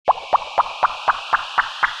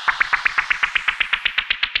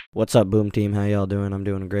What's up, Boom Team? How y'all doing? I'm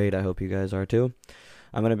doing great. I hope you guys are too.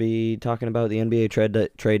 I'm going to be talking about the NBA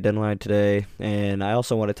trade deadline today, and I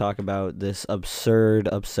also want to talk about this absurd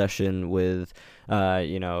obsession with,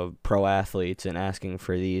 pro athletes and asking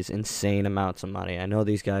for these insane amounts of money. I know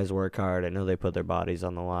these guys work hard. I know they put their bodies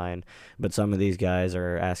on the line, but some of these guys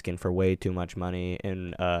are asking for way too much money,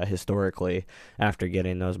 and historically, after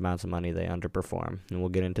getting those amounts of money, they underperform. And we'll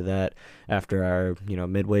get into that after our,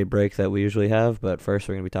 midway break that we usually have. But first,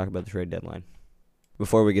 we're going to be talking about the trade deadline.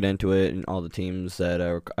 Before we get into it and all the teams that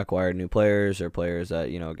acquired new players or players that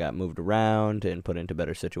got moved around and put into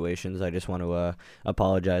better situations, I just want to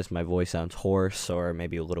apologize. My voice sounds hoarse or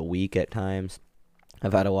maybe a little weak at times.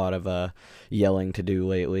 I've had a lot of yelling to do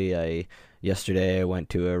lately. Yesterday I went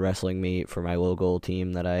to a wrestling meet for my local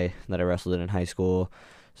team that I wrestled in high school,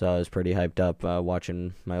 so I was pretty hyped up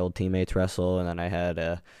watching my old teammates wrestle. And then I had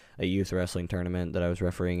a youth wrestling tournament that I was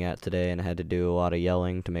refereeing at today, and I had to do a lot of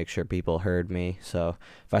yelling to make sure people heard me. So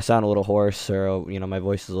if I sound a little hoarse or my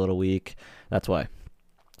voice is a little weak, that's why.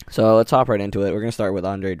 So let's hop right into it. We're gonna start with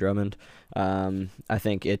Andre Drummond. I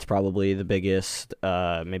think it's probably the biggest,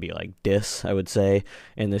 maybe like diss I would say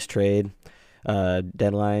in this trade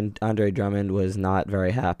deadline. Andre Drummond was not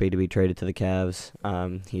very happy to be traded to the Cavs.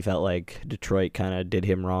 He felt like Detroit kind of did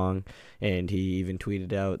him wrong, and he even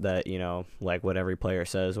tweeted out that like what every player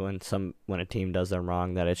says when a team does them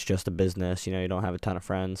wrong, that it's just a business. You don't have a ton of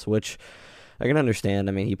friends, which I can understand.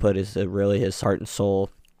 I mean, he put his heart and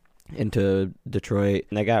soul into Detroit,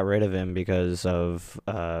 and they got rid of him because of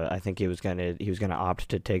I think he was gonna opt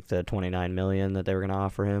to take the $29 million that they were gonna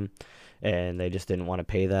offer him, and they just didn't want to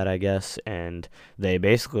pay that, I guess, and they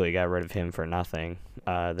basically got rid of him for nothing.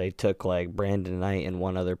 They took like Brandon Knight and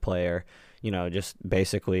one other player, just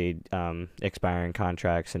basically expiring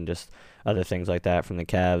contracts and just other things like that from the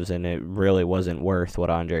Cavs, and it really wasn't worth what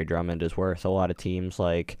Andre Drummond is worth. A lot of teams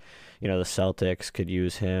like, the Celtics could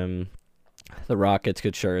use him. The Rockets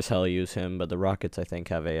could sure as hell use him, but the Rockets, I think,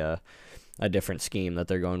 have a different scheme that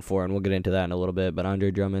they're going for, and we'll get into that in a little bit. But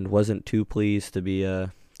Andre Drummond wasn't too pleased to be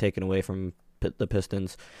taken away from the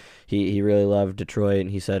Pistons. He really loved Detroit,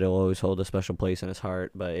 and he said he'll always hold a special place in his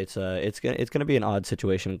heart. But it's gonna be an odd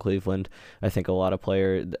situation in Cleveland. I think a lot of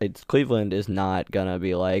Cleveland is not gonna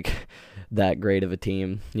be like that great of a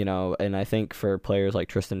team, and I think for players like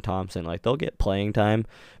Tristan Thompson, like they'll get playing time.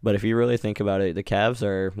 But if you really think about it, the Cavs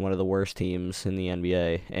are one of the worst teams in the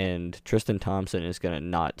NBA, and Tristan Thompson is gonna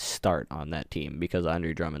not start on that team because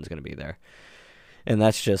Andre Drummond's gonna be there. And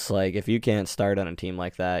that's just like, if you can't start on a team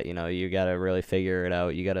like that, you got to really figure it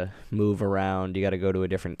out. You got to move around. You got to go to a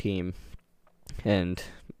different team and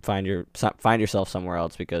find yourself somewhere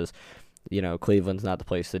else, because Cleveland's not the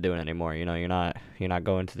place to do it anymore. You're not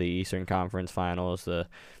going to the Eastern Conference Finals, the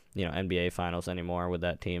NBA Finals anymore with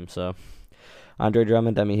that team. So Andre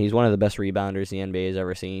Drummond, I mean, he's one of the best rebounders the NBA has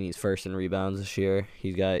ever seen. He's first in rebounds this year.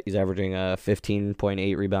 He's averaging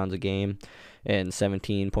 15.8 rebounds a game and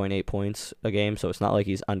 17.8 points a game, so it's not like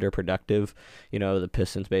he's underproductive. The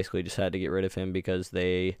Pistons basically just had to get rid of him because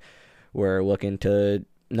they were looking to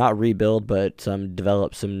not rebuild, but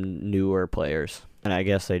develop some newer players. And I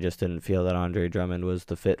guess they just didn't feel that Andre Drummond was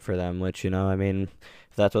the fit for them, which, I mean,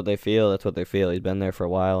 if that's what they feel, that's what they feel. He's been there for a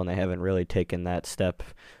while, and they haven't really taken that step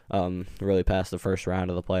really past the first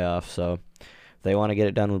round of the playoffs. So if they want to get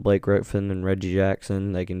it done with Blake Griffin and Reggie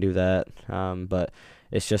Jackson, they can do that. But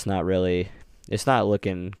it's just not really... It's not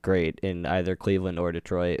looking great in either Cleveland or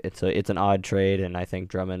Detroit. It's an odd trade, and I think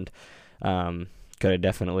Drummond could have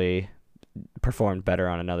definitely performed better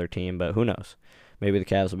on another team, but who knows? Maybe the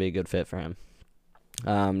Cavs will be a good fit for him.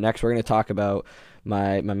 Next, we're going to talk about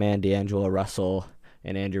my man D'Angelo Russell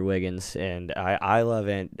and Andrew Wiggins, and I love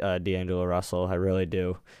D'Angelo Russell. I really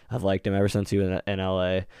do. I've liked him ever since he was in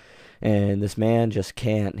LA. And this man just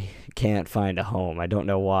can't find a home. I don't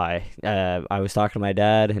know why. I was talking to my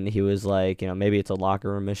dad, and he was like, maybe it's a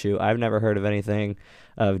locker room issue. I've never heard of anything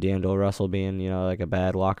of D'Angelo Russell being, like a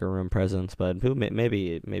bad locker room presence, but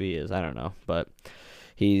maybe he is. I don't know. But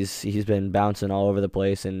he's been bouncing all over the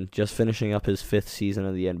place, and just finishing up his 5th season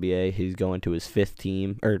of the NBA. He's going to his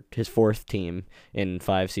 4th team in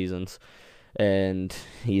 5 seasons. And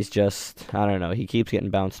he's just, I don't know, he keeps getting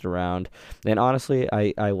bounced around. And honestly,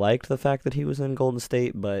 I liked the fact that he was in Golden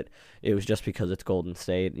State, but it was just because it's Golden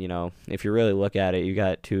State. If you really look at it, you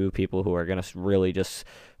got two people who are going to really just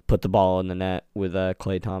put the ball in the net with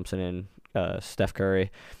Klay Thompson and Steph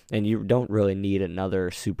Curry. And you don't really need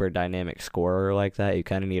another super dynamic scorer like that. You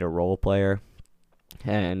kind of need a role player.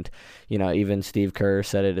 And, even Steve Kerr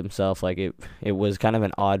said it himself, like it was kind of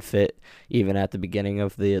an odd fit even at the beginning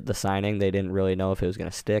of the signing. They didn't really know if it was going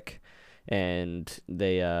to stick. and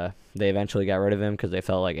they eventually got rid of him because they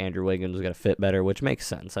felt like Andrew Wiggins was gonna fit better, which makes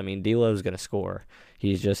sense. I mean, D'Lo's gonna score.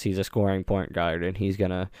 He's a scoring point guard, and he's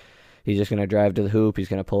just gonna drive to the hoop. He's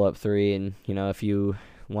gonna pull up three, and if you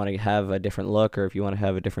want to have a different look or if you want to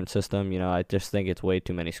have a different system, I just think it's way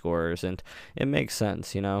too many scorers, and it makes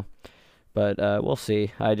sense. But we'll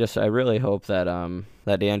see. I really hope that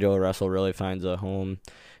D'Angelo Russell really finds a home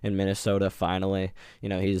in Minnesota finally.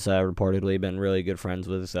 He's reportedly been really good friends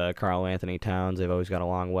with Karl Anthony Towns. They've always got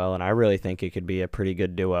along well, and I really think it could be a pretty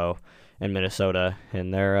good duo in Minnesota.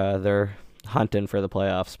 And they're hunting for the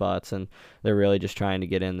playoff spots, and they're really just trying to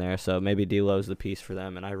get in there. So maybe D'Lo's the piece for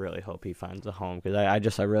them, and I really hope he finds a home because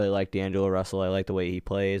I really like D'Angelo Russell. I like the way he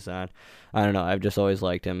plays, and I don't know. I've just always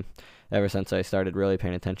liked him ever since I started really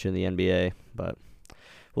paying attention to the NBA. But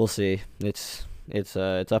we'll see. It's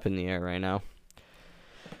up in the air right now.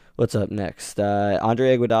 What's up next?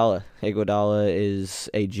 Andre Iguodala. Iguodala is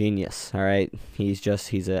a genius, all right? He's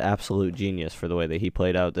an absolute genius for the way that he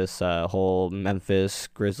played out this whole Memphis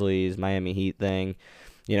Grizzlies, Miami Heat thing.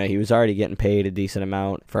 He was already getting paid a decent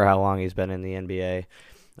amount for how long he's been in the NBA.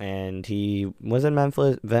 And he was in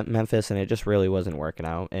Memphis, and it just really wasn't working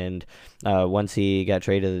out. And once he got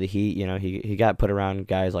traded to the Heat, he got put around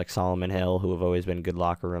guys like Solomon Hill, who have always been good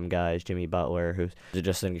locker room guys, Jimmy Butler, who's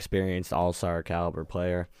just an experienced all-star caliber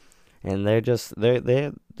player. And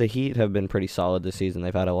the Heat have been pretty solid this season.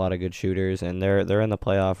 They've had a lot of good shooters, and they're in the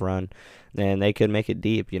playoff run, and they could make it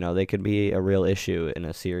deep. They could be a real issue in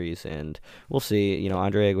a series, and we'll see.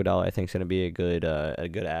 Andre Iguodala I think is going to be a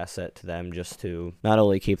good asset to them, just to not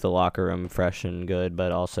only keep the locker room fresh and good,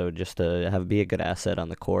 but also just to be a good asset on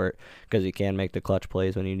the court because he can make the clutch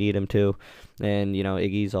plays when you need him to. And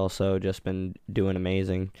Iggy's also just been doing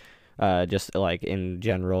amazing. Just like in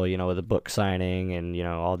general, with the book signing and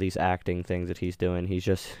all these acting things that he's doing,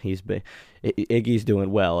 Iggy's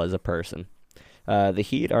doing well as a person. The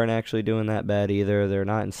Heat aren't actually doing that bad either. They're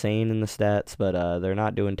not insane in the stats, but they're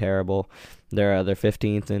not doing terrible. They're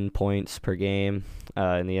 15th in points per game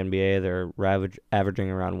in the NBA. They're averaging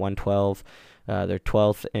around 112. They're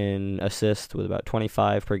 12th in assists with about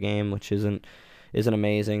 25 per game, which isn't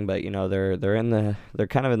amazing, but they're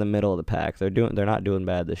kind of in the middle of the pack. They're not doing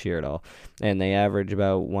bad this year at all, and they average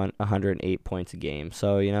about 108 points a game.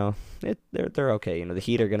 So they're okay. The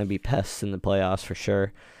Heat are going to be pests in the playoffs for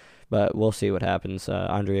sure, but we'll see what happens.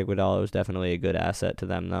 Andre Iguodala is definitely a good asset to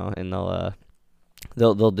them though, and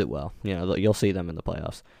they'll do well. You'll see them in the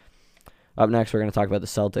playoffs. Up next, we're going to talk about the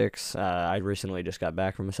Celtics. I recently just got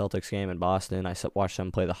back from a Celtics game in Boston. I watched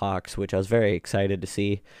them play the Hawks, which I was very excited to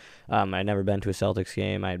see. I'd never been to a Celtics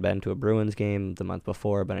game. I had been to a Bruins game the month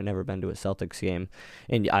before, but I'd never been to a Celtics game.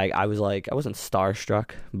 And I wasn't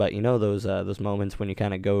starstruck, but those moments when you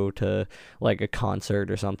kind of go to like a concert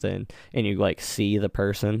or something and you like see the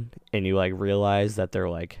person and you like realize that they're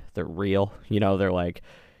real. They're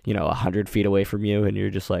 100 feet away from you, and you're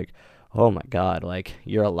just like, oh my God, like,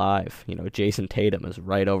 you're alive. Jason Tatum is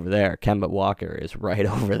right over there. Kemba Walker is right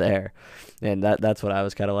over there. And that's what I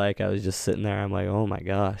was kind of like. I was just sitting there. I'm like, oh my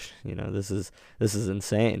gosh, this is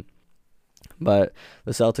insane. But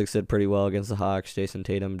the Celtics did pretty well against the Hawks. Jason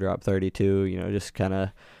Tatum dropped 32, just kind of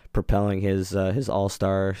propelling his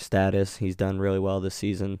all-star status. He's done really well this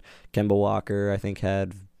season. Kemba Walker, I think,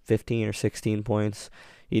 had 15 or 16 points.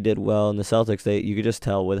 He did well. In the Celtics, you could just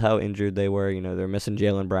tell with how injured they were. They're missing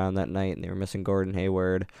Jaylen Brown that night, and they were missing Gordon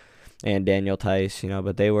Hayward and Daniel Tice.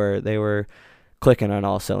 But they were clicking on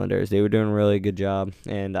all cylinders. They were doing a really good job,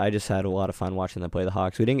 and I just had a lot of fun watching them play the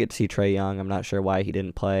Hawks. We didn't get to see Trae Young. I'm not sure why he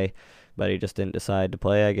didn't play, but he just didn't decide to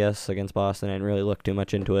play, I guess, against Boston. I didn't really look too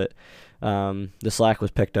much into it. The slack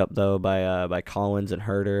was picked up though by Collins and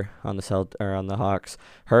Huerter on the Hawks.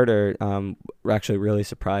 Huerter actually really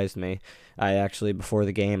surprised me. Before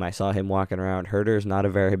the game, I saw him walking around. Huerter's not a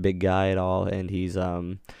very big guy at all, and he's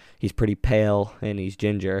pretty pale and he's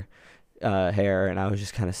ginger hair, and I was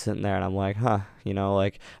just kind of sitting there and I'm like, I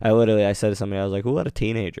said to somebody, I was like, what a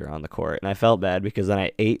teenager on the court. And I felt bad because then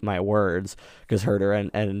I ate my words because Huerter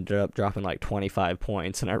ended up dropping like 25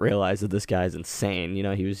 points, and I realized that this guy's insane.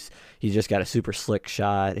 He's just got a super slick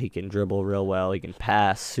shot. He can dribble real well. He can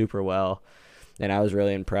pass super well. And I was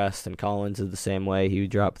really impressed. And Collins is the same way. He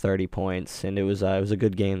dropped 30 points, and it was a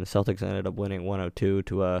good game. The Celtics ended up winning 102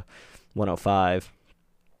 to 105.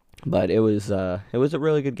 But it was a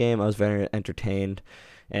really good game. I was very entertained,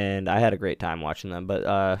 and I had a great time watching them.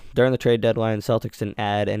 But during the trade deadline, the Celtics didn't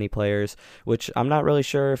add any players, which I'm not really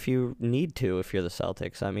sure if you need to if you're the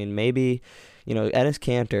Celtics. I mean, maybe, Enes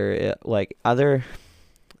Kanter,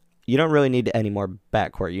 you don't really need any more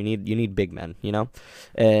backcourt. You need big men,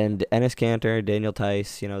 and Enes Kanter, Daniel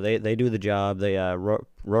Tice, they do the job. They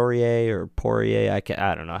Rorier or Poirier,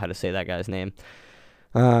 I don't know how to say that guy's name.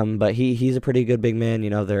 But he's a pretty good big man.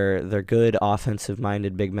 They're good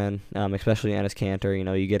offensive-minded big men, especially Enes Kanter.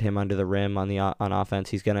 You get him under the rim on offense,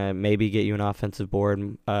 he's gonna maybe get you an offensive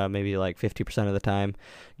board, maybe like 50% of the time,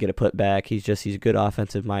 get a putback. He's a good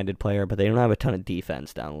offensive-minded player, but they don't have a ton of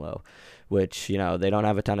defense down low, which they don't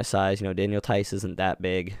have a ton of size. Daniel Tice isn't that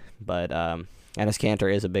big, but Enes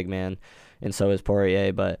Kanter is a big man, and so is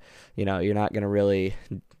Poirier. But you're not gonna really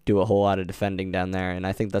do a whole lot of defending down there, and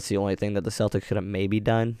I think that's the only thing that the Celtics could have maybe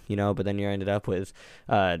done, but then you ended up with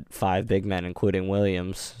 5 big men, including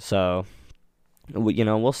Williams, so,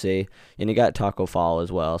 we'll see, and you got Taco Fall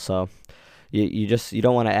as well, so you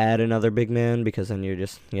don't want to add another big man, because then you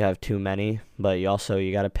have too many, but you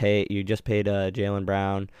got to pay, you just paid Jaylen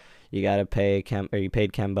Brown, you got to pay you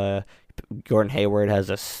paid Kemba. Gordon Hayward has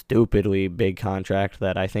a stupidly big contract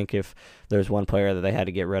that I think if there's one player that they had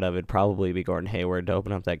to get rid of, it'd probably be Gordon Hayward to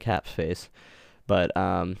open up that cap space. But,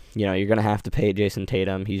 you're going to have to pay Jason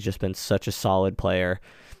Tatum. He's just been such a solid player,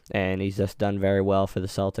 and he's just done very well for the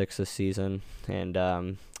Celtics this season.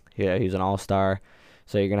 And, he's an all-star,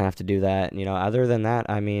 so you're going to have to do that. Other than that,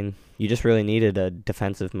 you just really needed a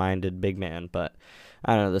defensive-minded big man. But,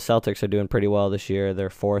 I don't know, the Celtics are doing pretty well this year. They're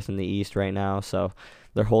 4th in the East right now, so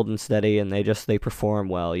they're holding steady, and they perform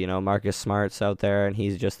well. Marcus Smart's out there, and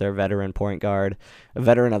he's just their veteran point guard, a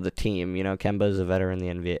veteran of the team. Kemba's a veteran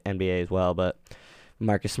in the NBA as well, but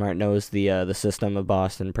Marcus Smart knows the system of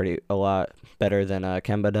Boston a lot better than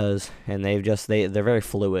Kemba does, and they're very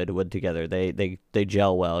fluid together. They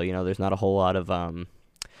gel well. There's not a whole lot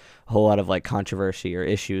of like controversy or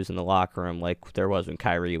issues in the locker room like there was when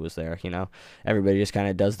Kyrie was there. Everybody just kind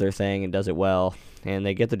of does their thing and does it well, and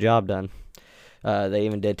they get the job done. They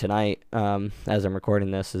even did tonight, as I'm recording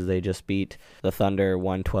this, is they just beat the Thunder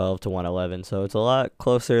 112-111. So it's a lot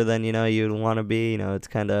closer than, you'd want to be. It's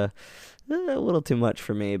kind of a little too much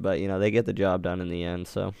for me, but, they get the job done in the end.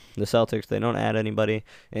 So the Celtics, they don't add anybody.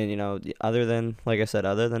 And, other than, like I said,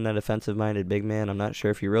 other than a defensive-minded big man, I'm not sure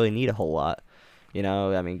if you really need a whole lot.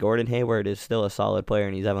 Gordon Hayward is still a solid player,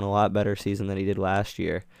 and he's having a lot better season than he did last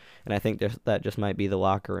year. And I think that just might be the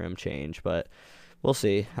locker room change, but we'll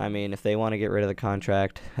see. If they want to get rid of the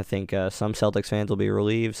contract, I think some Celtics fans will be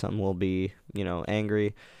relieved, some will be,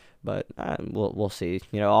 angry, but we'll see.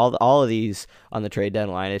 All of these on the trade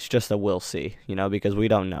deadline, it's just a we'll see, because we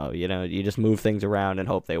don't know. You just move things around and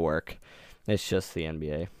hope they work. It's just the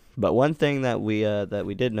NBA. But one thing that we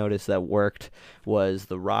did notice that worked was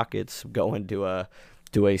the Rockets going to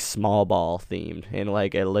a small ball themed, and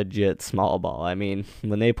like a legit small ball. When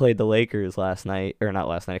they played the Lakers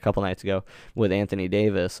a couple nights ago with Anthony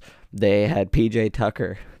Davis, they had PJ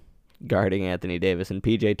Tucker guarding Anthony Davis, and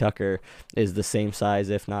PJ Tucker is the same size,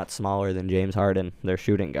 if not smaller, than James Harden, their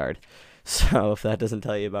shooting guard. So if that doesn't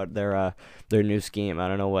tell you about their new scheme, I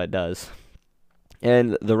don't know what does.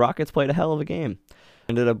 And the Rockets played a hell of a game.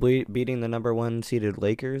 Ended up beating the number 1 seeded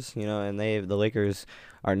Lakers, and the Lakers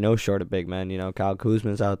are no short of big men. Kyle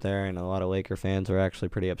Kuzma's out there, and a lot of Laker fans are actually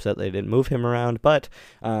pretty upset they didn't move him around. But,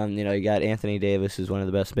 you got Anthony Davis, who's one of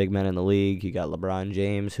the best big men in the league. You got LeBron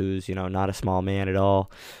James, who's, not a small man at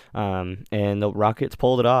all. And the Rockets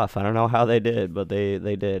pulled it off. I don't know how they did, but they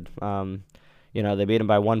did. They beat him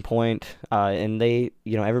by 1 point, and they,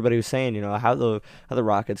 everybody was saying, how the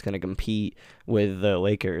Rockets going to compete with the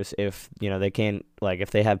Lakers if, they can't,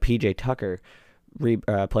 if they have PJ Tucker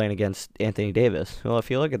playing against Anthony Davis. Well, if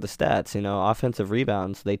you look at the stats, offensive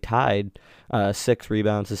rebounds, they tied 6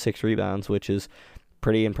 rebounds to 6 rebounds, which is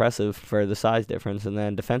pretty impressive for the size difference. And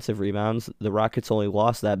then defensive rebounds, the Rockets only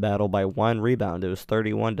lost that battle by 1 rebound. It was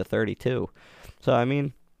 31-32.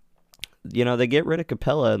 So, they get rid of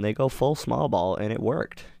Capella and they go full small ball, and it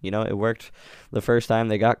worked. It worked the first time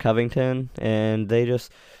they got Covington, and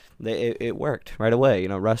it worked right away.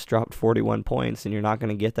 Russ dropped 41 points, and you're not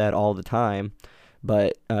going to get that all the time,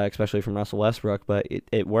 but especially from Russell Westbrook, but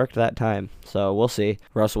it worked that time. So we'll see.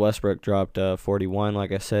 Russell Westbrook dropped 41.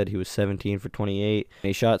 Like I said, he was 17 for 28. And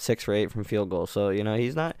he shot 6 for 8 from field goal. So,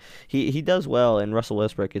 he's not, he does well. And Russell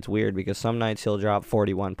Westbrook, it's weird because some nights he'll drop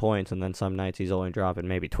 41 points, and then some nights he's only dropping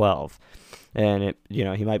maybe 12. And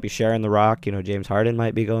he might be sharing the rock. James Harden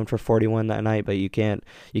might be going for 41 that night, but you can't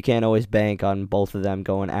always bank on both of them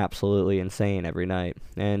going absolutely insane every night.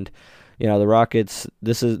 And the Rockets,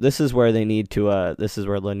 this is where they need to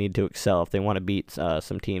excel if they want to beat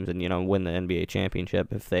some teams and win the NBA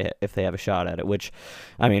championship if they have a shot at it. Which,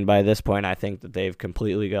 by this point, I think that they've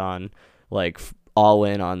completely gone all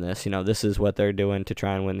in on this. This is what they're doing to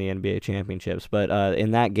try and win the NBA championships. But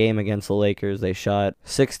in that game against the Lakers, they shot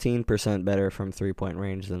 16% better from three-point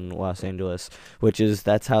range than Los Angeles,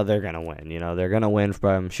 that's how they're going to win. They're going to win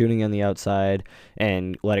from shooting on the outside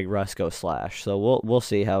and letting Russ go slash. So we'll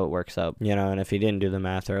see how it works out. And if you didn't do the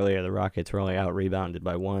math earlier, the Rockets were only out-rebounded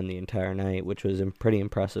by 1 the entire night, which was pretty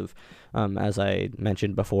impressive, as I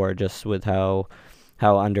mentioned before, just with how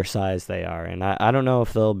undersized they are. And I don't know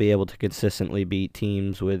if they'll be able to consistently beat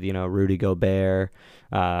teams with, Rudy Gobert,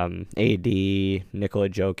 AD, Nikola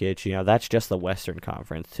Jokic. That's just the Western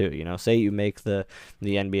Conference too. Say you make the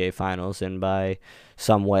NBA Finals and by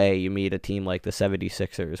some way you meet a team like the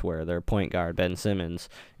 76ers where their point guard, Ben Simmons,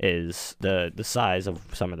 is the size of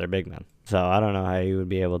some of their big men. So I don't know how you would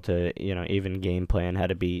be able to, even game plan how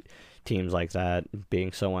to beat teams like that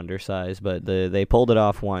being so undersized, but they pulled it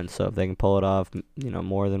off once. So if they can pull it off,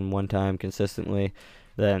 more than one time consistently,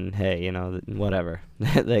 then hey, whatever,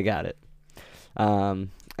 they got it.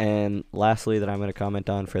 And lastly, that I'm going to comment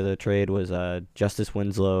on for the trade was Justice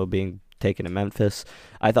Winslow being taken to Memphis.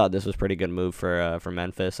 I thought this was a pretty good move for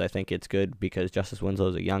Memphis. I think it's good because Justice Winslow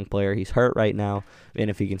is a young player. He's hurt right now,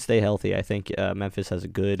 and if he can stay healthy, I think Memphis has a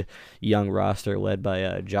good young roster led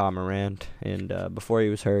by Ja Morant. And before he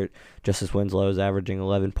was hurt, Justice Winslow is averaging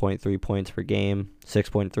 11.3 points per game,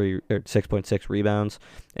 6.6 rebounds,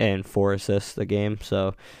 and 4 assists a game.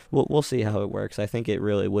 So we'll see how it works. I think it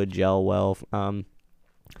really would gel well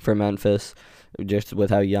for Memphis, just with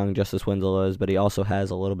how young Justice Winslow is, but he also has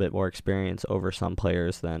a little bit more experience over some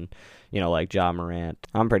players than, like Ja Morant.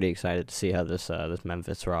 I'm pretty excited to see how this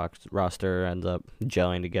Memphis roster ends up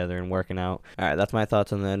gelling together and working out. All right, that's my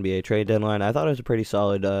thoughts on the NBA trade deadline. I thought it was a pretty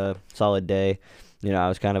solid day. I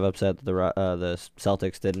was kind of upset that the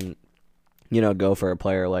Celtics didn't, go for a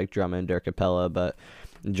player like Drummond or Capella, but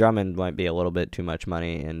Drummond might be a little bit too much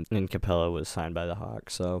money, and Capella was signed by the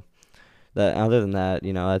Hawks, so. Other than that,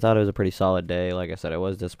 I thought it was a pretty solid day. Like I said, I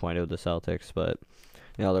was disappointed with the Celtics, but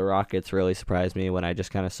the Rockets really surprised me when I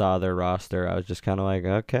just kind of saw their roster. I was just kind of like,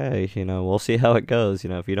 okay, we'll see how it goes.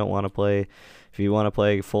 If you want to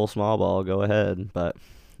play full small ball, go ahead. But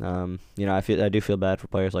I do feel bad for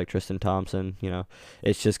players like Tristan Thompson.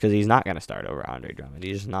 It's just because he's not going to start over Andre Drummond.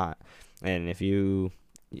 He's just not. And if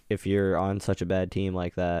you're on such a bad team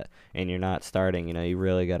like that and you're not starting, you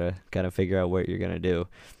really gotta figure out what you're gonna do.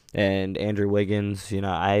 And Andrew Wiggins,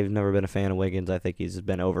 I've never been a fan of Wiggins. I think he's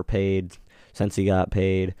been overpaid since he got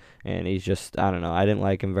paid, and he's just, I don't know, I didn't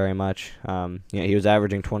like him very much. He was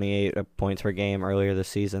averaging 28 points per game earlier this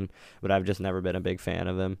season, but I've just never been a big fan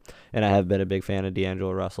of him. And I have been a big fan of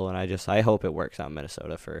D'Angelo Russell, and I hope it works out in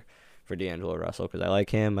Minnesota for D'Angelo Russell, because I like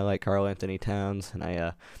him, I like Karl Anthony Towns, and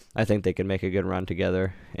I think they can make a good run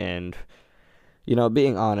together. And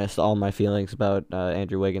being honest, all my feelings about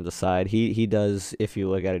Andrew Wiggins aside, he does, if you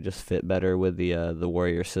look at it, just fit better with the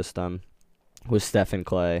Warrior system with Steph and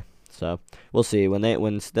Klay. So we'll see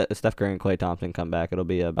when Steph Curry and Klay Thompson come back. It'll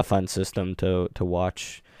be a fun system to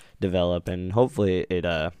watch develop, and hopefully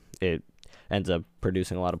it ends up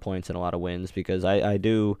producing a lot of points and a lot of wins, because I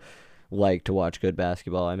do like to watch good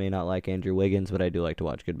basketball. I may not like Andrew Wiggins, but I do like to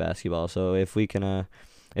watch good basketball. So if we can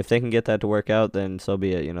if they can get that to work out, then so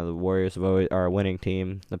be it. The Warriors are a winning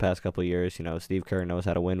team the past couple of years. Steve Kerr knows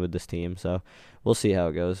how to win with this team, so we'll see how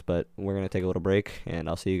it goes. But we're going to take a little break, and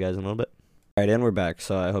I'll see you guys in a little bit. All right, and we're back.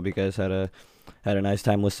 So I hope you guys had a nice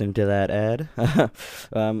time listening to that ad.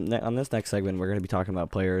 On this next segment, we're going to be talking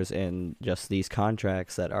about players and just these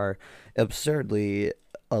contracts that are absurdly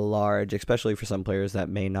large, especially for some players that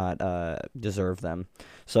may not deserve them.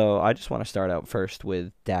 So I just want to start out first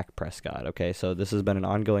with Dak Prescott. Okay, so this has been an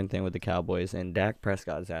ongoing thing with the Cowboys, and Dak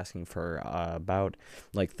Prescott is asking for about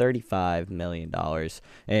like $35 million.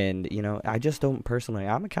 And, I just don't personally,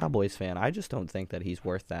 I'm a Cowboys fan, I just don't think that he's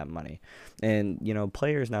worth that money. And,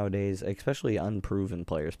 players nowadays, especially unproven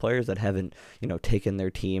players that haven't, taken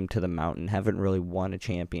their team to the mountain, haven't really won a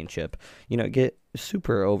championship, get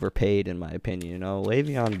super overpaid, in my opinion.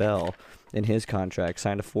 Le'Veon Bell in his contract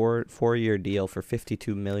signed a four-year deal for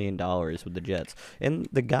 $52 million with the Jets. And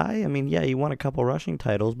the guy, he won a couple rushing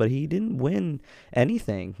titles, but he didn't win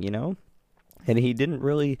anything, And he didn't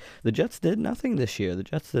really, the Jets did nothing this year. The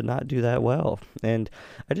Jets did not do that well. And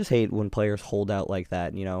I just hate when players hold out like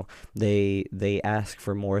that. They ask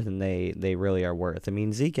for more than they really are worth.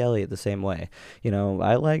 Zeke Elliott the same way.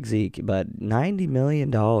 I like Zeke, but $90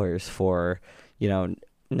 million for,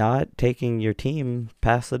 not taking your team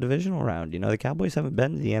past the divisional round. The Cowboys haven't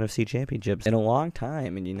been to the NFC Championships in a long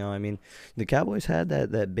time. And, the Cowboys had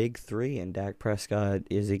that big three in Dak Prescott,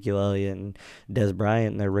 Ezekiel Elliott, and Des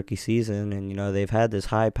Bryant in their rookie season. And, they've had this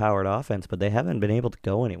high-powered offense, but they haven't been able to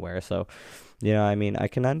go anywhere. So, I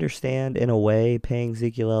can understand in a way paying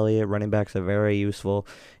Ezekiel Elliott. Running backs are very useful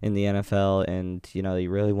in the NFL, and, you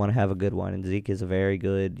really want to have a good one. And Zeke is a very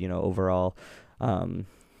good, overall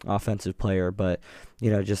offensive player, but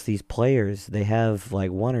just these players, they have like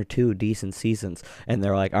one or two decent seasons and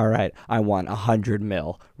they're like, all right, I want 100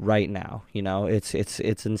 mil right now.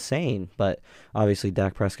 It's insane. But obviously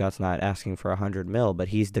Dak Prescott's not asking for 100 mil, but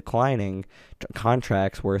he's declining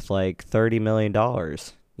contracts worth like $30 million,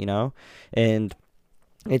 and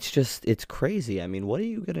it's crazy. I mean, what are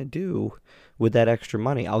you gonna do with that extra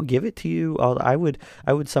money? I'll give it to you. I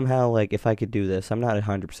would somehow, like, if I could do this, I'm not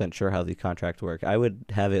 100% sure how these contracts work. I would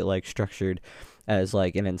have it like structured as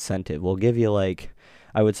like an incentive. We'll give you like,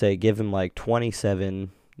 I would say give him like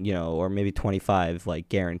 27, or maybe 25, like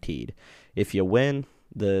guaranteed. If you win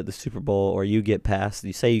the Super Bowl, or you get past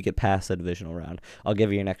the divisional round, I'll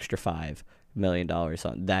give you an extra $5 million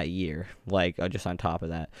on that year, like just on top of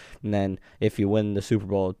that. And then if you win the Super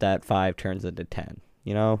Bowl, that 5 turns into 10.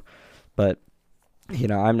 But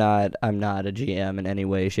I'm not a GM in any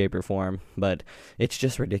way, shape, or form, but it's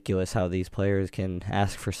just ridiculous how these players can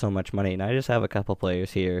ask for so much money. And I just have a couple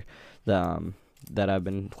players here that I've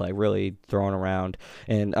been like really throwing around,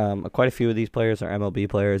 and quite a few of these players are MLB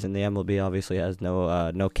players, and the MLB obviously has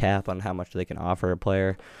no cap on how much they can offer a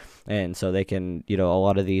player. And so they can, a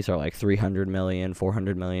lot of these are like $300 million,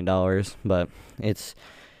 $400 million, but it's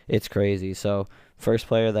crazy. So first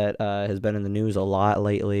player that has been in the news a lot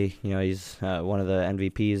lately, he's one of the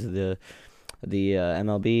MVPs of the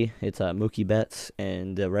MLB. It's Mookie Betts,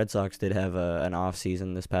 and the Red Sox did have an off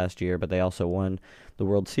season this past year, but they also won the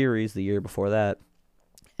World Series the year before that.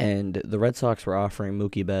 And the Red Sox were offering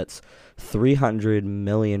Mookie Betts $300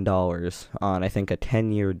 million on, I think, a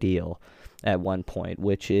 10-year deal at one point,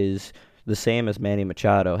 which is the same as Manny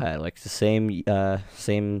Machado had. Like, the same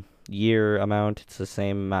year amount, it's the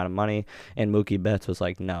same amount of money, and Mookie Betts was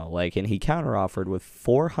like, no, like, and he counteroffered with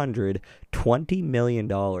 $420 million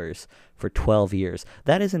for 12 years.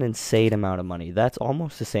 That is an insane amount of money. That's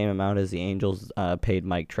almost the same amount as the Angels paid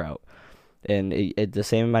Mike Trout, and the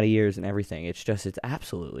same amount of years and everything. It's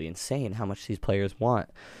absolutely insane how much these players want.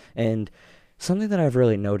 And something that I've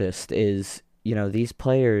really noticed is, these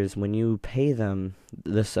players, when you pay them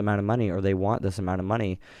this amount of money, or they want this amount of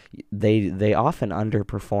money, they often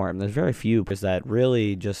underperform. There's very few players that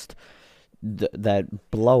really just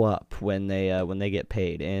that blow up when they get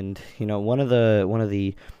paid. And one of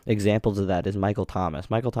the examples of that is Michael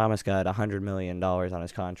Thomas. Michael Thomas got $100 million on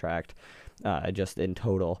his contract, just in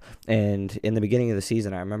total. And in the beginning of the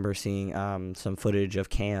season, I remember seeing some footage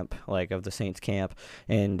of camp, like of the Saints camp,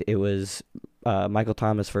 and it was Michael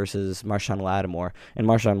Thomas versus Marshawn Lattimore, and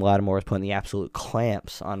Marshawn Lattimore was putting the absolute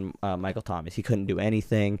clamps on Michael Thomas. He couldn't do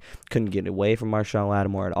anything, couldn't get away from Marshawn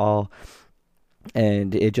Lattimore at all,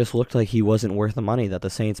 and it just looked like he wasn't worth the money, that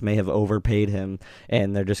the Saints may have overpaid him,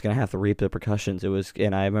 and they're just going to have to reap the repercussions.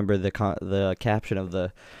 And I remember the caption of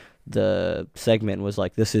the segment was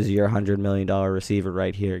like, this is your $100 million receiver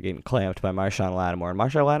right here getting clamped by Marshawn Lattimore. And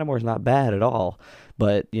Marshawn Lattimore is not bad at all,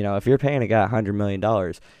 but if you're paying a guy $100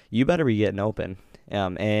 million, you better be getting open.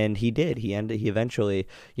 And he did. He eventually,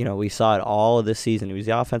 we saw it all of this season. He was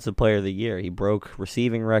the offensive player of the year. He broke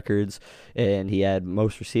receiving records, and he had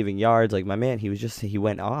most receiving yards. Like, my man, he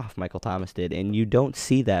went off, Michael Thomas did. And you don't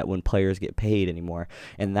see that when players get paid anymore.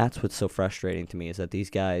 And that's what's so frustrating to me, is that these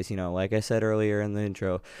guys, like I said earlier in the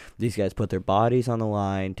intro, these guys put their bodies on the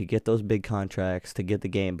line to get those big contracts, to get the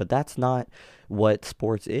game. But that's not what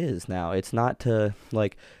sports is now. It's not to,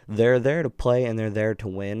 like, they're there to play and they're there to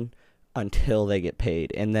win until they get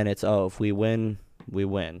paid, and then it's, if we win, we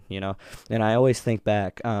win, And I always think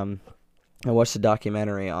back, I watched a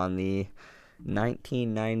documentary on the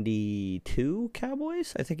 1992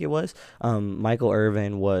 Cowboys, I think it was. Michael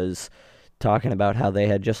Irvin was talking about how they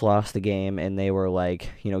had just lost the game, and they were like,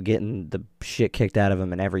 getting the shit kicked out of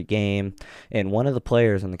them in every game. And one of the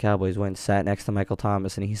players on the Cowboys went and sat next to Michael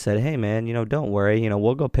Thomas, and he said, hey man, don't worry,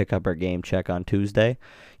 we'll go pick up our game check on Tuesday.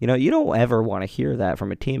 You don't ever want to hear that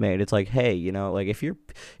from a teammate. It's like, hey, like, if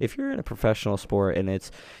you're in a professional sport and it's,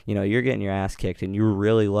 you're getting your ass kicked and you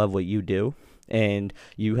really love what you do, and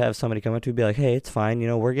you have somebody come up to you and be like, hey, it's fine,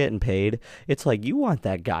 we're getting paid. It's like, you want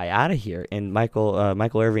that guy out of here. And Michael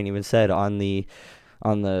Irvin even said on the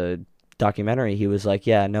documentary, he was like,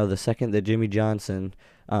 yeah, no, the second that Jimmy Johnson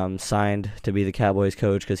signed to be the Cowboys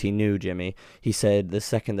coach, because he knew Jimmy, he said the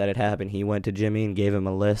second that it happened, he went to Jimmy and gave him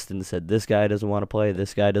a list and said, this guy doesn't want to play,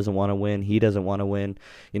 this guy doesn't want to win, he doesn't want to win,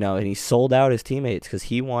 and he sold out his teammates because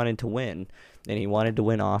he wanted to win, and he wanted to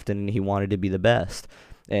win often, and he wanted to be the best.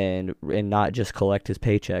 And not just collect his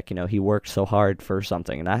paycheck. He worked so hard for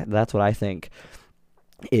something, and that's what I think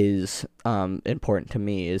is important to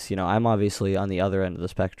me. Is I'm obviously on the other end of the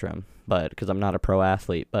spectrum, but because I'm not a pro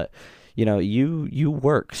athlete, but you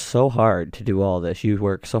work so hard to do all this. You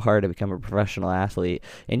work so hard to become a professional athlete,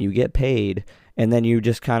 and you get paid. And then you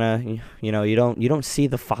just kind of, you don't see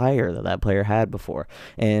the fire that player had before.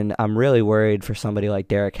 And I'm really worried for somebody like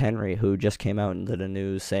Derrick Henry, who just came out into the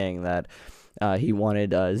news saying that he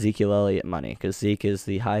wanted Ezekiel Elliott money, because Zeke is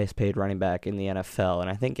the highest paid running back in the NFL, and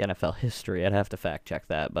I think NFL history. I'd have to fact check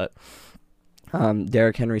that, but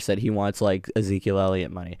Derrick Henry said he wants like Ezekiel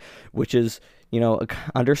Elliott money, which is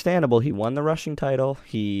understandable. He won the rushing title.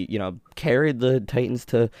 He carried the Titans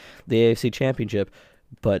to the AFC Championship.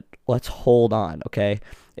 But let's hold on, okay?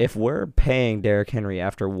 If we're paying Derrick Henry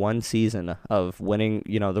after one season of winning,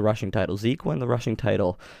 the rushing title, Zeke won the rushing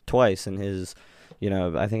title twice in his,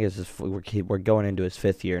 I think we're going into his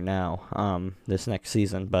 5th year now, this next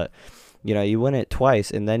season. But you win it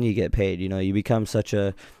twice and then you get paid. You become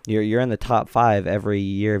you're in the top 5 every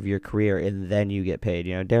year of your career, and then you get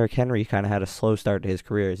paid. Derrick Henry kind of had a slow start to his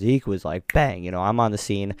career. Zeke was like, bang, I'm on the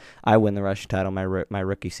scene. I win the rushing title my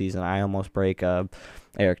rookie season. I almost break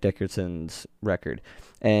Eric Dickerson's record.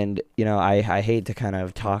 And, I hate to kind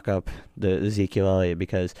of talk up the Ezekiel Elliott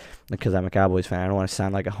because I'm a Cowboys fan. I don't want to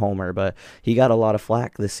sound like a homer, but he got a lot of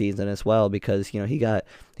flack this season as well because, he got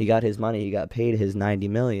his money. He got paid his $90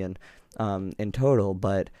 million in total,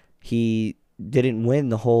 but he didn't win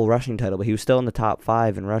the whole rushing title, but he was still in the top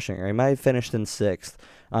 5 in rushing, or he might have finished in 6th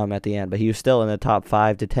at the end, but he was still in the top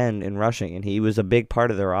 5 to 10 in rushing, and he was a big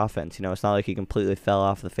part of their offense. It's not like he completely fell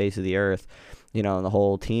off the face of the earth, and the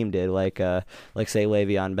whole team did, like say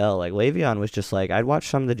Le'Veon Bell. Like Le'Veon was just like, I'd watch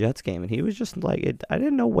some of the Jets game, and he was just like, I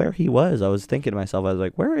didn't know where he was. I was thinking to myself, I was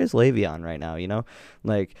like, where is Le'Veon right now?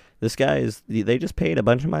 Like this guy they just paid a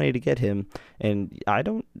bunch of money to get him, and I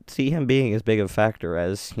don't see him being as big of a factor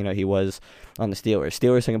as he was on the Steelers.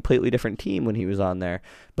 Steelers a completely different team when he was on there,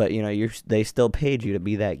 but they still paid you to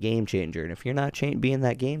be that game changer, and if you're not being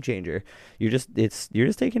that game changer, you're just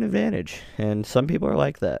taking advantage, and some people are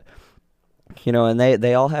like that. And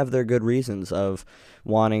they all have their good reasons of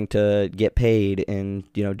wanting to get paid and,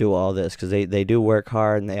 do all this, because they do work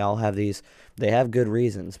hard, and they all have they have good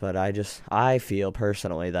reasons. But I feel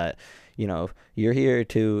personally that, you're here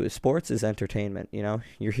sports is entertainment,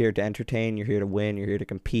 you're here to entertain, you're here to win, you're here to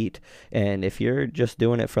compete. And if you're just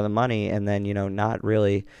doing it for the money and then, not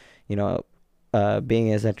really,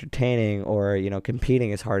 being as entertaining or,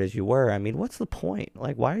 competing as hard as you were, I mean, what's the point?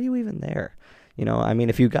 Like, why are you even there?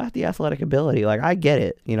 If you got the athletic ability, like I get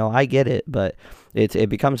it, but it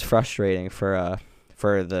becomes frustrating for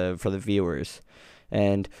the viewers.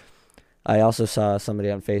 And I also saw somebody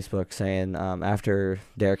on Facebook saying after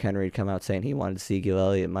Derrick Henry had come out saying he wanted Ezekiel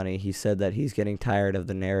Elliott money, he said that he's getting tired of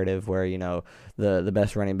the narrative where the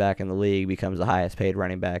best running back in the league becomes the highest paid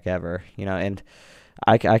running back ever. And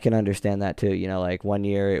I can understand that too. Like 1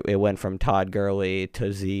 year it went from Todd Gurley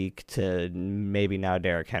to Zeke to maybe now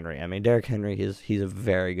Derrick Henry. I mean, Derrick Henry, he's a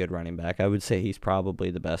very good running back. I would say he's probably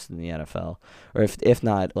the best in the NFL, or if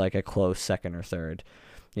not like a close second or third.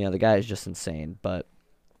 The guy is just insane. But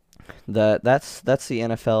that's the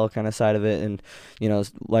NFL kind of side of it. And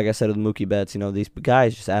like I said with Mookie Betts, these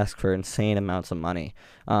guys just ask for insane amounts of money,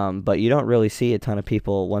 but you don't really see a ton of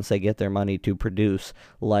people once they get their money to produce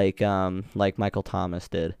like Michael Thomas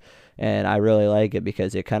did. And I really like it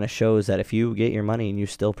because it kind of shows that if you get your money and you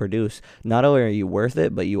still produce, not only are you worth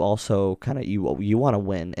it, but you also kind of you want to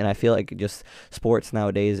win. And I feel like just sports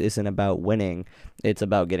nowadays isn't about winning, it's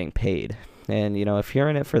about getting paid. And if you're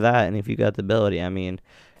in it for that, and if you got the ability, I mean,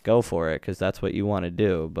 go for it, because that's what you want to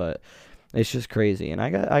do. But it's just crazy. And I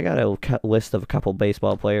got a list of a couple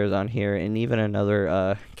baseball players on here, and even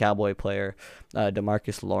another Cowboy player,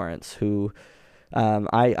 DeMarcus Lawrence, who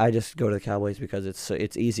I just go to the Cowboys because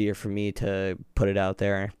it's easier for me to put it out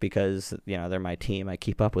there because they're my team. I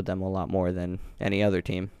keep up with them a lot more than any other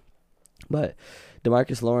team. But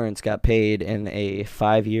DeMarcus Lawrence got paid in a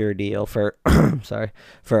 5-year deal for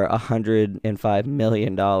for $105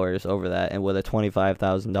 million over that, and with a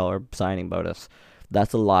 $25,000 signing bonus.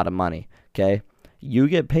 That's a lot of money, okay? You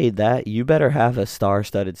get paid that, you better have a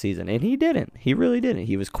star-studded season. And he didn't. He really didn't.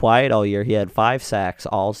 He was quiet all year. He had 5 sacks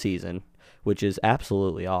all season, which is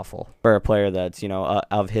absolutely awful for a player that's,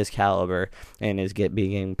 of his caliber and is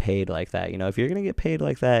being paid like that. If you're going to get paid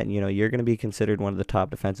like that, and, you're going to be considered one of the top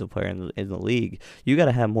defensive players in the league, you got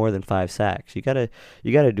to have more than 5 sacks. You got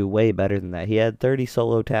to do way better than that. He had 30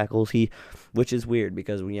 solo tackles. Which is weird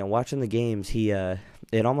because, watching the games,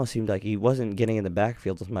 it almost seemed like he wasn't getting in the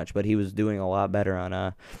backfield as much, but he was doing a lot better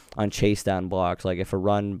on chase down blocks. Like if a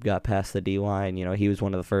run got past the D-line, he was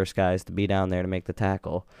one of the first guys to be down there to make the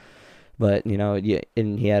tackle. But,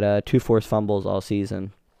 and he had 2 forced fumbles all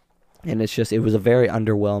season. And it was a very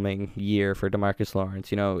underwhelming year for DeMarcus Lawrence.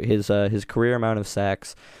 His career amount of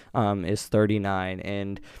sacks is 39.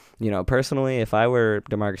 And, personally, if I were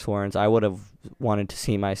DeMarcus Lawrence, I would have wanted to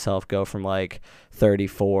see myself go from like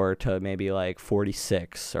 34 to maybe like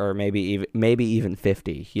 46 or maybe even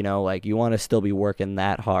 50. Like you want to still be working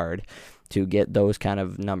that hard to get those kind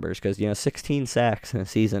of numbers because, 16 sacks in a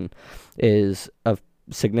season is a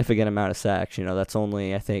significant amount of sacks. That's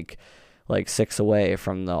only, I think, like 6 away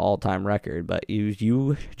from the all-time record, but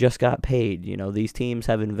you just got paid. These teams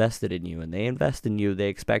have invested in you, and they invest in you. They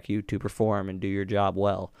expect you to perform and do your job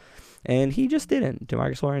well, and he just didn't.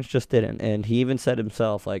 DeMarcus Lawrence just didn't, and he even said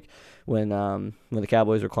himself, like when the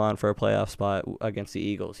Cowboys were clawing for a playoff spot against the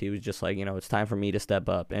Eagles, he was just like, it's time for me to step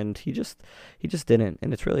up, and he just didn't,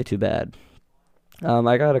 and it's really too bad.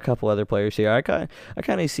 I got a couple other players here. I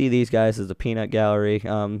kind of see these guys as a peanut gallery.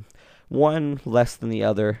 One less than the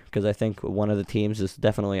other because I think one of the teams is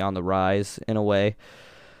definitely on the rise in a way.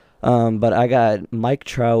 But I got Mike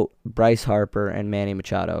Trout, Bryce Harper, and Manny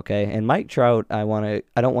Machado. Okay, and Mike Trout, I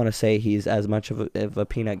don't want to say he's as much of a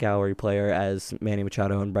peanut gallery player as Manny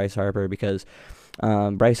Machado and Bryce Harper because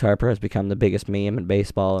Bryce Harper has become the biggest meme in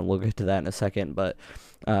baseball, and we'll get to that in a second. But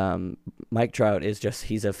Mike Trout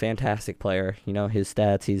he's a fantastic player. His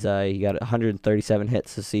stats, he got 137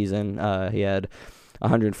 hits this season. He had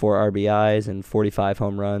 104 RBIs and 45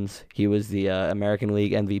 home runs. He was the American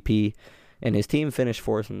League MVP, and his team finished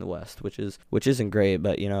 4th in the West, which isn't great.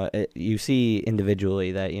 But you see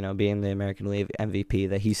individually that being the American League MVP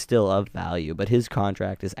that he's still of value. But his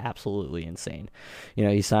contract is absolutely insane.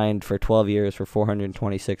 He signed for 12 years for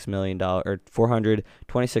 $426 million or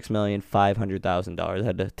 $426,500,000. I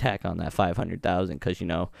had to tack on that 500,000 because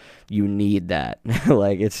you need that.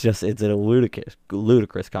 Like it's a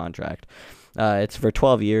ludicrous contract. It's for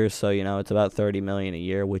 12 years, so it's about $30 million a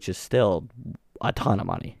year, which is still a ton of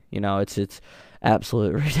money. It's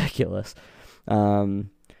absolutely ridiculous.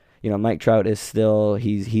 Mike Trout is still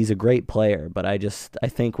he's a great player, but I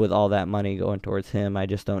think with all that money going towards him, I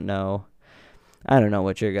just don't know. I don't know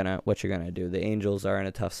what you're gonna do. The Angels are in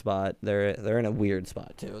a tough spot. They're in a weird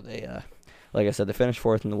spot too. They like I said, they finished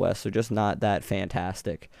 4th in the West. They're just not that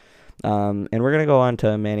fantastic. And we're going to go on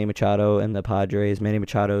to Manny Machado and the Padres. Manny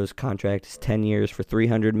Machado's contract is 10 years for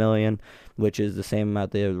 $300 million, which is the same amount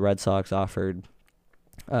the Red Sox offered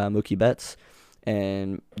Mookie Betts.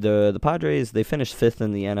 And the Padres, they finished 5th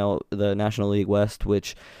in the National League West,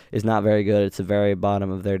 which is not very good. It's the very bottom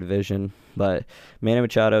of their division. But Manny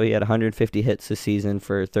Machado, he had 150 hits this season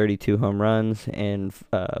for 32 home runs and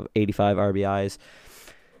 85 RBIs.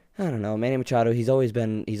 I don't know, Manny Machado. He's always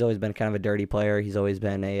been kind of a dirty player. He's always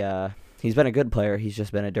been he's been a good player. He's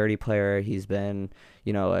just been a dirty player. He's been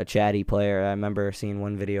a chatty player. I remember seeing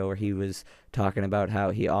one video where he was talking about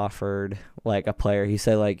how he offered like a player. He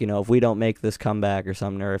said like if we don't make this comeback or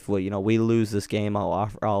something, or if we we lose this game,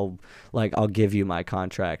 I'll give you my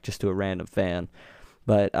contract just to a random fan.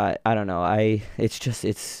 But I don't know. I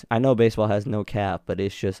know baseball has no cap, but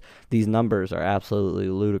it's just these numbers are absolutely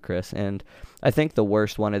ludicrous. And I think the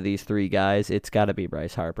worst one of these 3 guys, it's got to be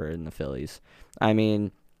Bryce Harper in the Phillies. I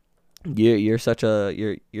mean, you're such a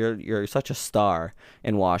star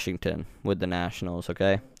in Washington with the Nationals,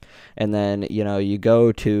 okay? And then you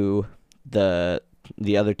go to the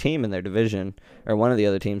other team in their division, or one of the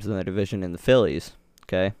other teams in their division in the Phillies,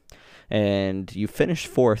 okay? And you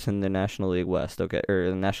finished 4th in the National League West, okay, or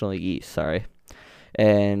the National League East, sorry.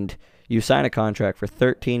 And you sign a contract for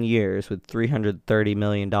 13 years with $330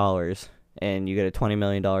 million, and you get a $20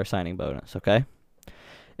 million signing bonus, okay?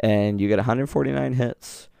 And you get 149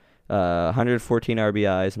 hits, 114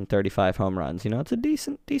 RBIs, and 35 home runs. It's a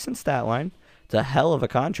decent stat line. It's a hell of a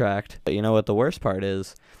contract. But you know what the worst part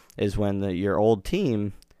is when your old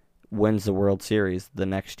team wins the World Series the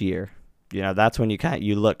next year. That's when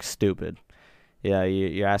you look stupid. Yeah,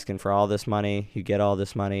 you're asking for all this money, you get all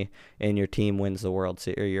this money, and your team wins the World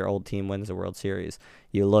Series, or your old team wins the World Series.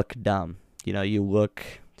 You look dumb. You look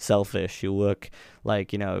selfish. You look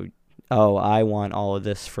like, oh, I want all of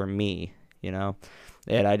this for me, And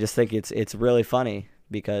I just think it's really funny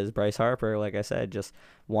because Bryce Harper, like I said, just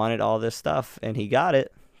wanted all this stuff, and he got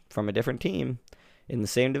it, from a different team in the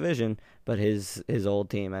same division, but his old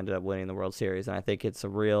team ended up winning the World Series, and I think it's a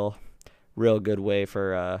real good way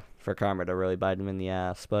for Karma to really bite him in the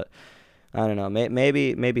ass. But I don't know,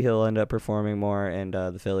 maybe he'll end up performing more, and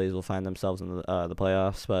the Phillies will find themselves in the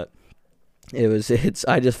playoffs. But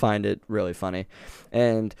I just find it really funny.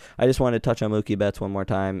 And I just wanted to touch on Mookie Betts one more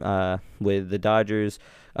time. With the Dodgers,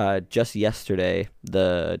 just yesterday,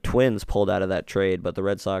 the Twins pulled out of that trade, but the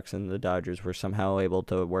Red Sox and the Dodgers were somehow able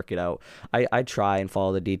to work it out. I try and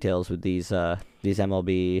follow the details with these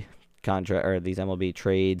MLB contract or these MLB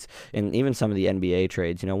trades, and even some of the NBA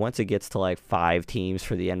trades. Once it gets to like 5 teams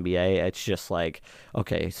for the NBA, it's just like,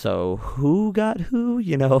 okay, so who got who?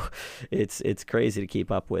 It's crazy to keep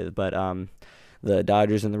up with. But the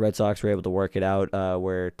Dodgers and the Red Sox were able to work it out,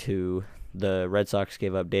 where the Red Sox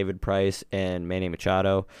gave up David Price and Manny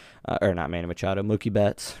Machado, or not Manny Machado, Mookie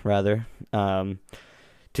Betts rather.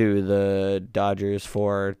 To the Dodgers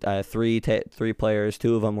for three players.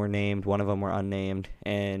 2 of them were named, 1 of them were unnamed,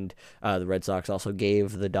 and the Red Sox also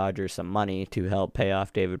gave the Dodgers some money to help pay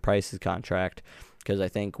off David Price's contract, because I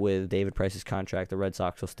think with David Price's contract, the Red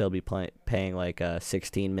Sox will still be paying like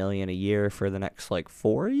 $16 million a year for the next like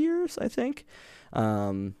 4 years, I think.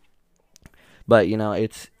 But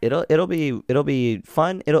it'll be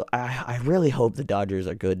fun. I really hope the Dodgers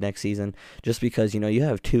are good next season, just because you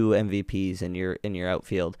have 2 MVPs in your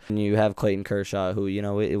outfield, and you have Clayton Kershaw,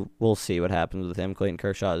 who we'll see what happens with him. Clayton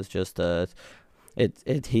Kershaw is just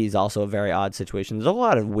he's also a very odd situation. There's a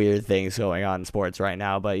lot of weird things going on in sports right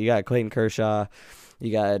now, but you got Clayton Kershaw,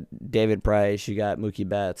 you got David Price, you got Mookie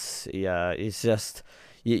Betts. Yeah, it's just.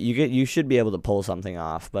 You should be able to pull something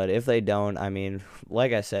off, but if they don't, I mean,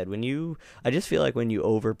 like I said, I just feel like when you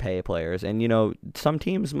overpay players, and some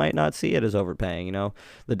teams might not see it as overpaying.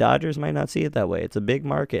 The Dodgers might not see it that way. It's a big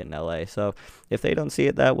market in LA, so if they don't see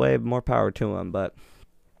it that way, more power to them. But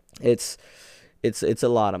it's a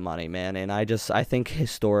lot of money, man, and I think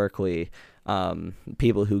historically,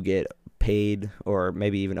 people who get paid or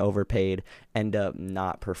maybe even overpaid end up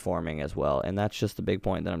not performing as well, and that's just the big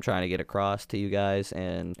point that I'm trying to get across to you guys,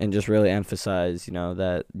 and just really emphasize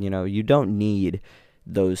that you don't need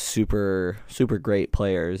those super great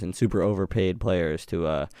players and super overpaid players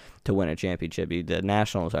to win a championship. The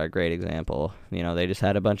Nationals are a great example. They just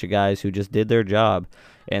had a bunch of guys who just did their job,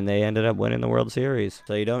 and they ended up winning the World Series.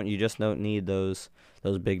 So you just don't need those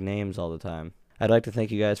big names all the time. I'd like to thank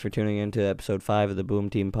you guys for tuning in to episode 5 of the Boom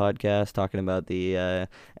Team podcast, talking about the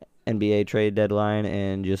NBA trade deadline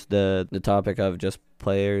and just the topic of just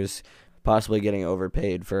players possibly getting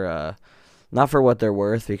overpaid for not for what they're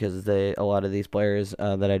worth, because a lot of these players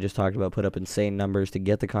that I just talked about put up insane numbers to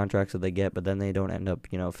get the contracts that they get, but then they don't end up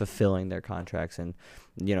fulfilling their contracts and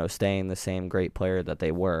staying the same great player that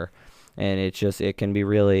they were. And it can be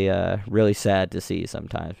really, really sad to see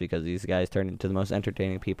sometimes, because these guys turn into the most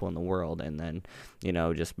entertaining people in the world, and then,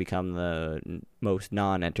 just become the most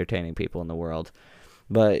non-entertaining people in the world.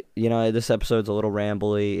 But, this episode's a little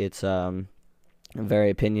rambly. It's very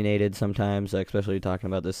opinionated sometimes, especially talking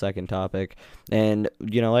about the second topic. And,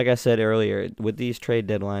 like I said earlier, with these trade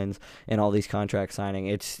deadlines and all these contract signing,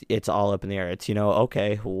 it's all up in the air. It's,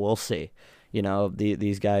 okay, we'll see.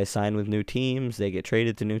 These guys sign with new teams, they get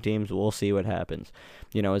traded to new teams, we'll see what happens.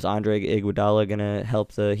 Is Andre Iguodala going to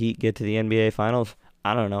help the Heat get to the NBA Finals?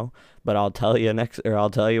 I don't know, but I'll tell you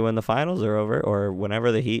when the finals are over, or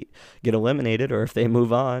whenever the Heat get eliminated, or if they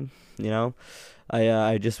move on.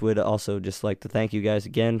 I just would also just like to thank you guys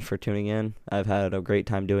again for tuning in. I've had a great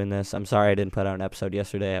time doing this. I'm sorry I didn't put out an episode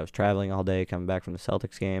yesterday. I was traveling all day coming back from the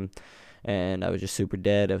Celtics game, and I was just super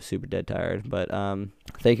dead. I was super dead tired. But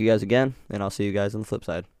thank you guys again, and I'll see you guys on the flip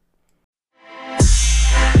side.